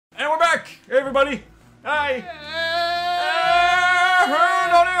everybody. Hi.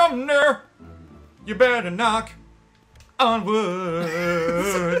 On there. You better knock on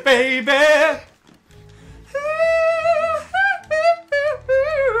wood, baby. Baby.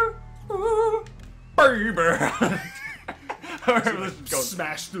 Alright, let's go.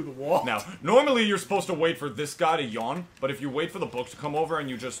 Smash through the wall. Now, normally you're supposed to wait for this guy to yawn, but if you wait for the book to come over and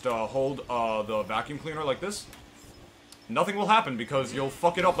you just hold the vacuum cleaner like this, nothing will happen because you'll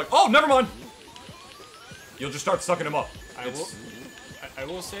fuck it up like, oh, never mind! You'll just start sucking him up. I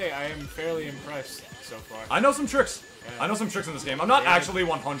will say, I am fairly impressed so far. I know some tricks. Yeah. I know some tricks in this game. I'm not actually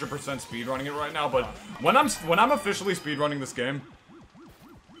 100% speedrunning it right now, but when I'm officially speedrunning this game,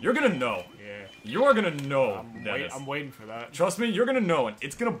 you're gonna know. Yeah. You're gonna know, Dennis. I'm waiting for that. Trust me, you're gonna know, and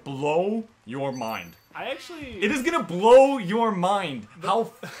it's gonna blow your mind. It is gonna blow your mind how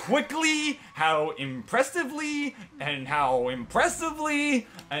quickly, how impressively, and how impressively,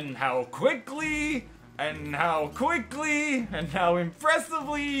 and how quickly, and how quickly, and how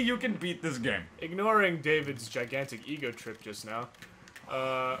impressively you can beat this game. Ignoring David's gigantic ego trip just now.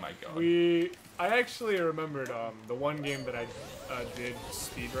 Oh my God. I actually remembered the one game that I did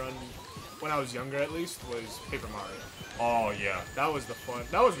speedrun when I was younger, at least, was Paper Mario. Oh yeah, that was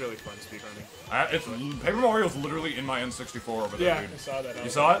really fun speedrunning. Paper Mario's literally in my N64 over there. Yeah, dude. I saw that. You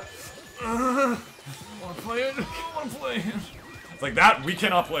saw it? Wanna play it? I wanna play it. It's like that. We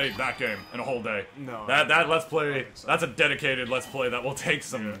cannot play that game in a whole day. No. That let's play. That's a dedicated let's play that will take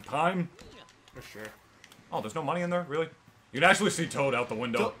some time. For sure. Oh, there's no money in there, really? You can actually see Toad out the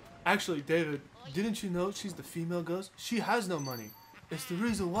window. Actually, David, didn't you know she's the female ghost? She has no money. It's the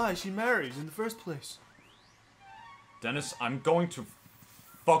reason why she marries in the first place. Dennis, I'm going to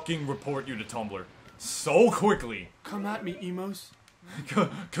fucking report you to Tumblr so quickly. Come at me, emos.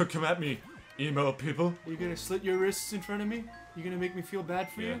 Come at me, emo people. Are you gonna slit your wrists in front of me? You gonna make me feel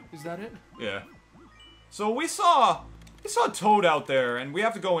bad for you? Is that it? Yeah. So we saw Toad out there, and we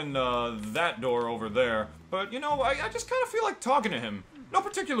have to go in that door over there. But, you know, I just kind of feel like talking to him. No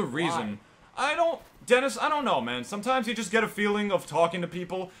particular reason. Why? Dennis, I don't know, man. Sometimes you just get a feeling of talking to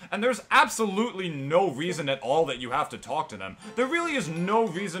people, and there's absolutely no reason at all that you have to talk to them. There really is no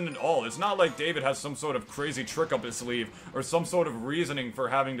reason at all. It's not like David has some sort of crazy trick up his sleeve, or some sort of reasoning for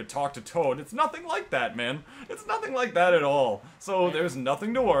having to talk to Toad. It's nothing like that, man. It's nothing like that at all. So there's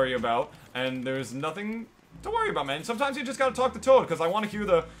nothing to worry about, and there's nothing to worry about, man. Sometimes you just gotta talk to Toad, because I want to hear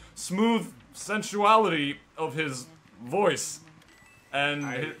the smooth sensuality of his voice.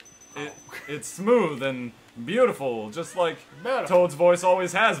 And it's smooth and beautiful, just like Toad's voice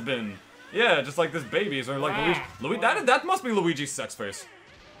always has been. Yeah, just like this baby's, or like Luigi. That must be Luigi's sex face.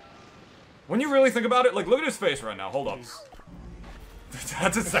 When you really think about it, like, look at his face right now. Hold up.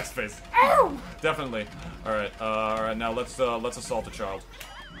 That's his sex face. Ow! Definitely. All right. Now let's assault a child.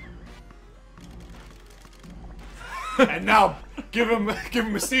 And now give him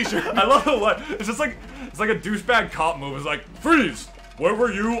a seizure. I love it. It's like a douchebag cop move. It's like, freeze. Where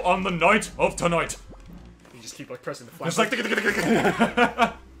were you on the night of tonight? You just keep like pressing the flash. Just like.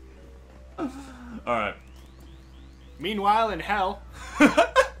 All right. Meanwhile, in hell.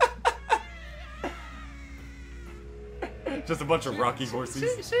 Just a bunch of rocky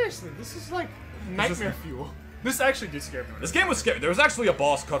horses. Seriously, this is like nightmare fuel. This actually did scare me. This game was scary. There was actually a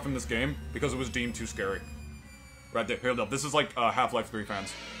boss cut from this game because it was deemed too scary. Right there, hold up. This is like Half-Life 3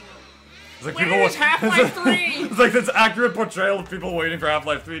 fans. It's like Where's Half-Life 3? It's like this accurate portrayal of people waiting for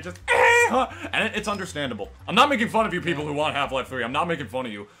Half-Life 3. Just and it's understandable. I'm not making fun of you people who want Half-Life 3. I'm not making fun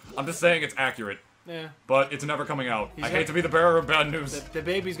of you. I'm just saying it's accurate. Yeah. But it's never coming out. I hate to be the bearer of bad news. The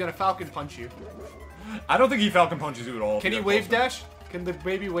baby's gonna falcon punch you. I don't think he falcon punches you at all. Can he wave dash? Can the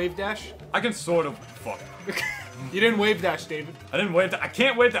baby wave dash? I can sort of. Fuck. You didn't wave dash, David. I didn't wave dash. I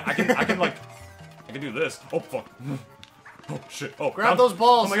can't wave dash. I can like. I can do this. Oh, fuck. Oh, shit. Oh, grab those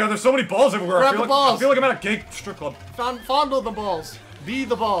balls. Oh my god, there's so many balls everywhere. Grab the balls. I feel like I'm at a gay strip club. Fondle the balls. Be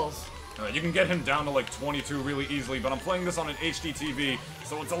the balls. You can get him down to like 22 really easily, but I'm playing this on an HD TV,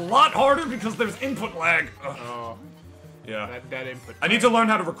 so it's a lot harder because there's input lag. Ugh. Oh. Yeah. That input. I need to learn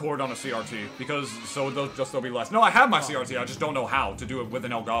how to record on a CRT, because there'll be less. No, I have my CRT, I just don't know how to do it with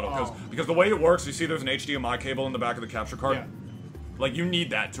an Elgato, because the way it works, you see there's an HDMI cable in the back of the capture card. Yeah. Like, you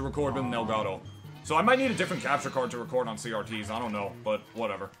need that to record with an Elgato. So I might need a different capture card to record on CRTs, I don't know, but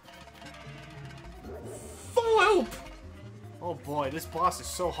whatever. Full help! Oh boy, this boss is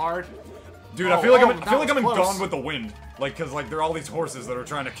so hard. Dude, I feel like I'm in Gone with the Wind. Like, cause like there are all these horses that are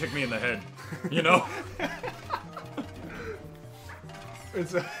trying to kick me in the head. You know?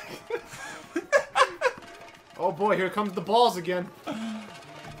 It's a oh boy, here comes the balls again.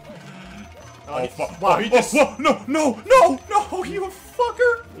 Oh fuck! Wow, he just no, you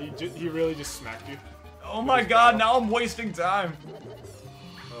fucker! He He really just smacked you. Oh my god, now I'm wasting time.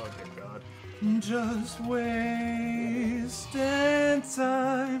 Oh dear god. Just wasting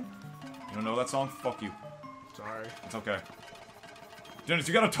time. You don't know that song? Fuck you. Sorry. It's okay. Dennis,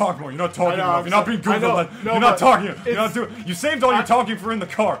 you gotta talk more. You're not talking know, enough. You're not being good. no, You're not talking. You're not it's- doing. You saved all your talking for in the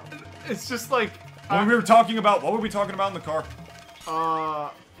car. It's just like... When we were talking about, what were we talking about in the car?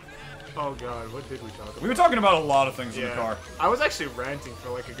 Oh god, what did we talk about? We were talking about a lot of things in the car. I was actually ranting for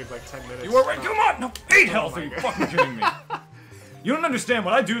like a good 10 minutes. You were right. Come on, no, 8 health. my Are you God. fucking kidding me? You don't understand.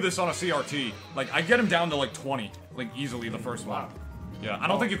 When I do this on a CRT, like I get him down to like 20, like easily the first one. Wow. Yeah, I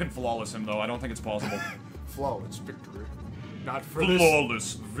don't think you can flawless him though. I don't think it's possible. Flawless victory. Not for this.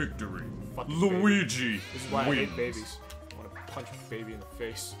 Flawless victory. Fucking Luigi. This is why I wins. hate babies. I want to punch a baby in the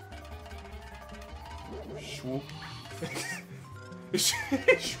face. Swoop.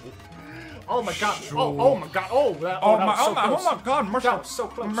 Oh my god! Oh my god! Oh, that Oh was my, so close. oh my god, That Mr. was so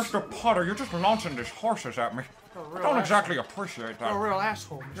close. Mr. Potter, you're just launching these horses at me. I don't exactly appreciate that. You're a real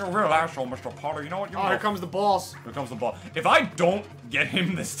asshole. You're a real asshole, Mr. Potter. You know what? Oh, here comes the balls. Here comes the ball. If I don't get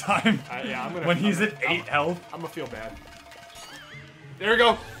him this time, Yeah, I'm gonna. when he's I'm at 8 health, I'm gonna feel bad. There we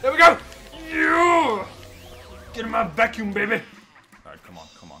go. There we go. You. Get in my vacuum, baby. alright, come on.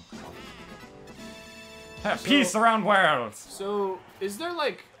 Have peace around worlds. So, is there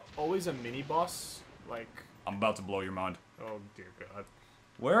like always a mini boss? Like, I'm about to blow your mind. oh dear god.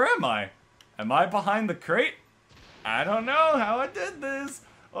 Where am I? Am I behind the crate? I don't know how I did this.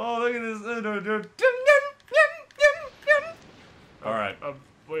 Oh, look at this. Alright.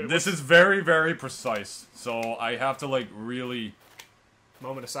 Wait, This is very, very precise. So I have to, like, really...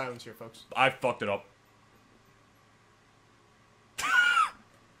 moment of silence here, folks. I fucked it up.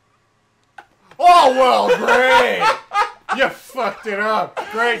 Oh well, great. You fucked it up.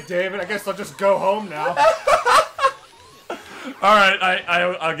 Great, David. I guess I'll just go home now. Alright,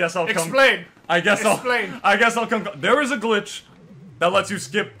 I guess I'll come... Explain. Explain. I guess I'll come... There is a glitch that lets you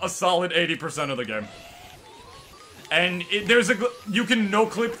skip a solid 80% of the game. And you can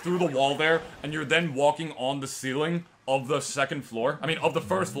no-clip through the wall there, and you're then walking on the ceiling of the second floor. I mean, of the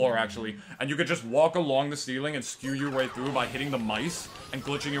first floor, actually. And you could just walk along the ceiling and skew your way through by hitting the mice and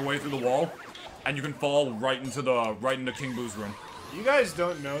glitching your way through the wall. And you can fall right into King Boo's room. You guys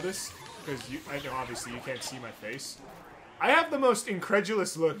don't know this, because I know obviously you can't see my face. I have the most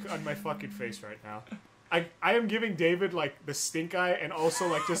incredulous look on my fucking face right now. I am giving David, like, the stink eye and also,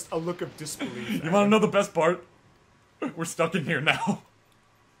 like, just a look of disbelief. You wanna know the best part? We're stuck in here now.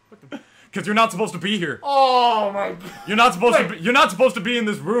 Because you're not supposed to be here. Oh my god. You're not supposed to be in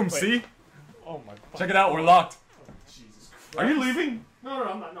this room, see? Oh my god. Check it out, we're locked. Jesus Christ. Are you leaving? No,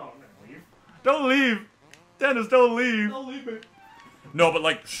 I'm not gonna leave. Don't leave. Dennis, don't leave. Don't leave me. No, but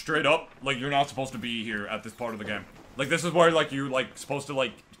like straight up, like you're not supposed to be here at this part of the game. Like this is where like you're like supposed to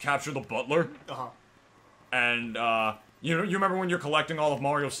like capture the butler. Uh-huh. And you remember when you're collecting all of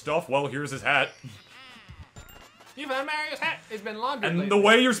Mario's stuff? Well, here's his hat. You found Mario's hat. It's been laundered. And the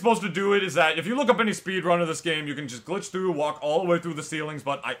way you're supposed to do it is that if you look up any speedrun of this game, you can just glitch through, walk all the way through the ceilings,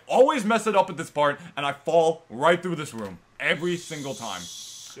 but I always mess it up at this part, and I fall right through this room. Every single time.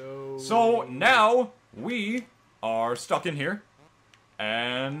 So now, we are stuck in here.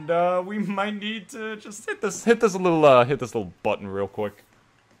 And, we might need to just hit this little button real quick.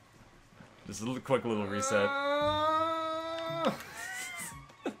 Just a quick little reset.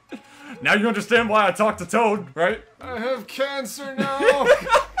 Now you understand why I talked to Toad, right? I have cancer now.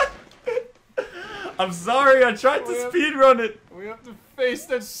 I'm sorry, I tried to speedrun it. We have to face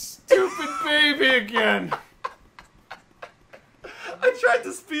that stupid baby again. I tried to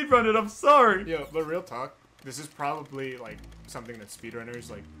speedrun it, I'm sorry. Yo, but real talk, this is probably, like, something that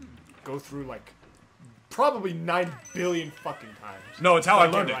speedrunners, like, go through, like, probably 9 billion fucking times. No, it's how I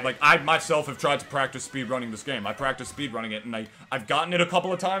learned get it. right. Like, I myself have tried to practice speedrunning this game. I practiced speedrunning it, and I've gotten it a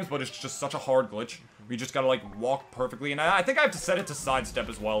couple of times, but it's just such a hard glitch. You just gotta, like, walk perfectly, and I think I have to set it to sidestep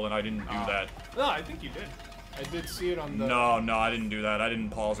as well, and I didn't do that. No, I think you did. I did see it on the... No, I didn't do that. I didn't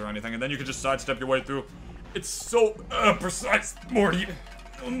pause or anything, and then you could just sidestep your way through. It's so, precise, Morty.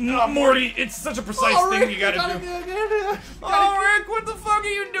 Morty, it's such a precise thing you gotta do. Oh, Rick, what the fuck are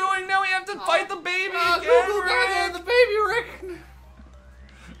you doing? Now we have to fight the baby again, the baby, Rick.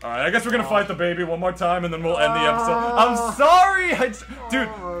 Alright, I guess we're gonna fight the baby one more time and then we'll end the episode. I'm sorry!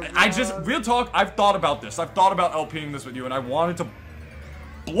 Dude, real talk, I've thought about this. I've thought about LPing this with you and I wanted to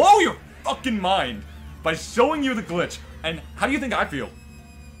blow your fucking mind by showing you the glitch. And how do you think I feel?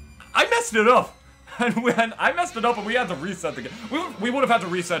 I messed it up. And I messed it up and we had to reset the game. We would have had to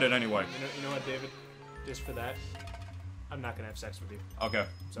reset it anyway. You know what, David? Just for that, I'm not gonna have sex with you. Okay,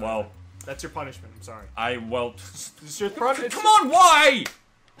 Sorry. well. That's your punishment, I'm sorry. Well. It's your punishment. Come on, why?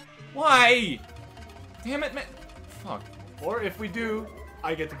 Why? Damn it, man. Fuck. Or if we do,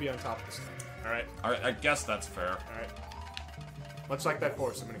 I get to be on top of this thing. Alright? I guess that's fair. Alright. Much like that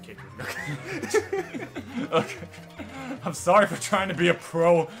horse, I'm gonna kick you. Okay. I'm sorry for trying to be a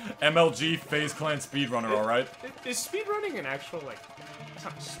pro MLG FaZe Clan speedrunner, alright? Is speedrunning an actual, like, it's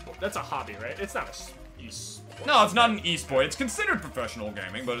not a sport. That's a hobby, right? It's not a e-sport. No, it's not an e-sport. It's considered professional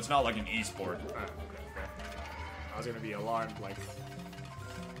gaming, but it's not like an e-sport. Okay. I was gonna be alarmed, like,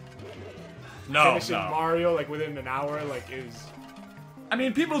 No, finishing Mario, like, within an hour, like, is... I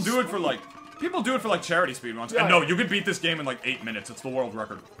mean, people do it for, like, charity speedruns. Yeah, And no, yeah. you can beat this game in, like, 8 minutes. It's the world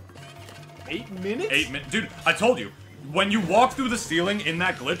record. 8 minutes? 8 minutes. Dude, I told you. When you walk through the ceiling in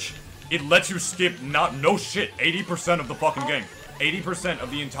that glitch, it lets you skip, no shit, 80% of the fucking game. 80%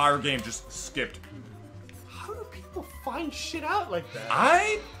 of the entire game just skipped. How do people find shit out like that?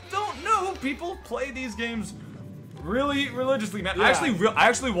 I don't know. People play these games really religiously, man. Yeah. I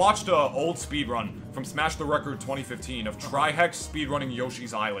actually watched a old speedrun from Smash the Record 2015 of Trihex speedrunning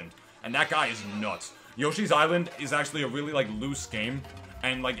Yoshi's Island, and that guy is nuts. Yoshi's Island is actually a really like loose game,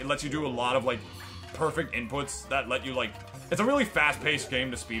 and like it lets you do a lot of like perfect inputs that let you like. It's a really fast-paced game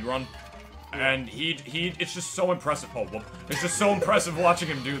to speedrun, and it's just so impressive. Oh, whoop! It's just so impressive watching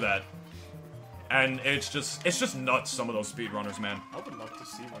him do that. And it's just nuts, some of those speedrunners, man. I would love to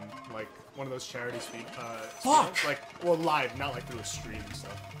see one of those charity Fuck! speedruns, like, well, live, not like through a stream and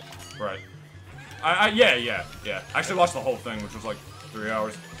stuff. Right. Yeah. I actually watched the whole thing, which was like 3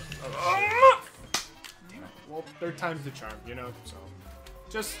 hours. Well, third time's the charm, you know, so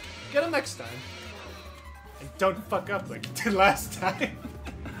just get them next time. And don't fuck up like you did last time.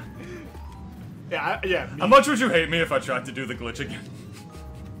 Yeah. How much would you hate me if I tried to do the glitch again?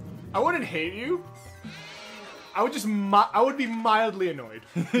 I wouldn't hate you. I would just I would be mildly annoyed.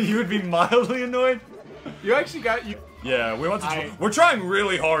 You would be mildly annoyed? You actually got you. Yeah, we're trying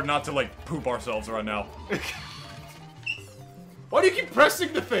really hard not to like poop ourselves right now. Why do you keep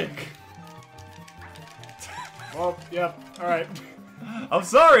pressing the thing? Well, yeah, alright. I'm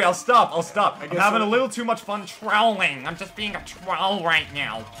sorry, I'll stop. I'm guess having a so. little too much fun trolling. I'm just being a troll right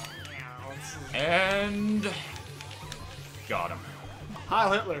now. And got him.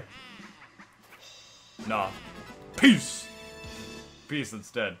 Heil Hitler. Nah. Peace. Peace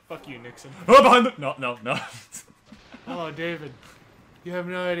instead. Fuck you, Nixon. Oh, behind the no. Oh, David. You have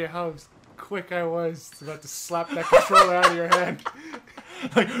no idea how quick I was about to slap that controller out of your hand.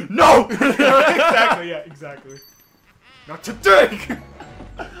 Like, no! Exactly. Not today!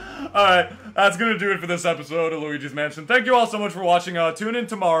 Alright, that's gonna do it for this episode of Luigi's Mansion. Thank you all so much for watching. Tune in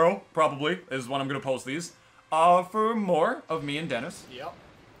tomorrow, probably, is when I'm gonna post these, for more of me and Dennis. Yep.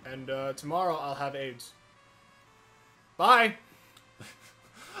 And tomorrow I'll have AIDS. Bye!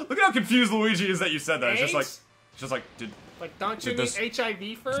 Look at how confused Luigi is that you said that. AIDS? It's just like, did Don't you Did this- need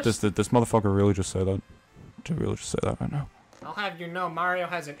HIV first? did this motherfucker really just say that? Did he really just say that right now? I'll have you know Mario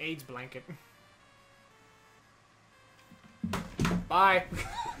has an AIDS blanket. Bye.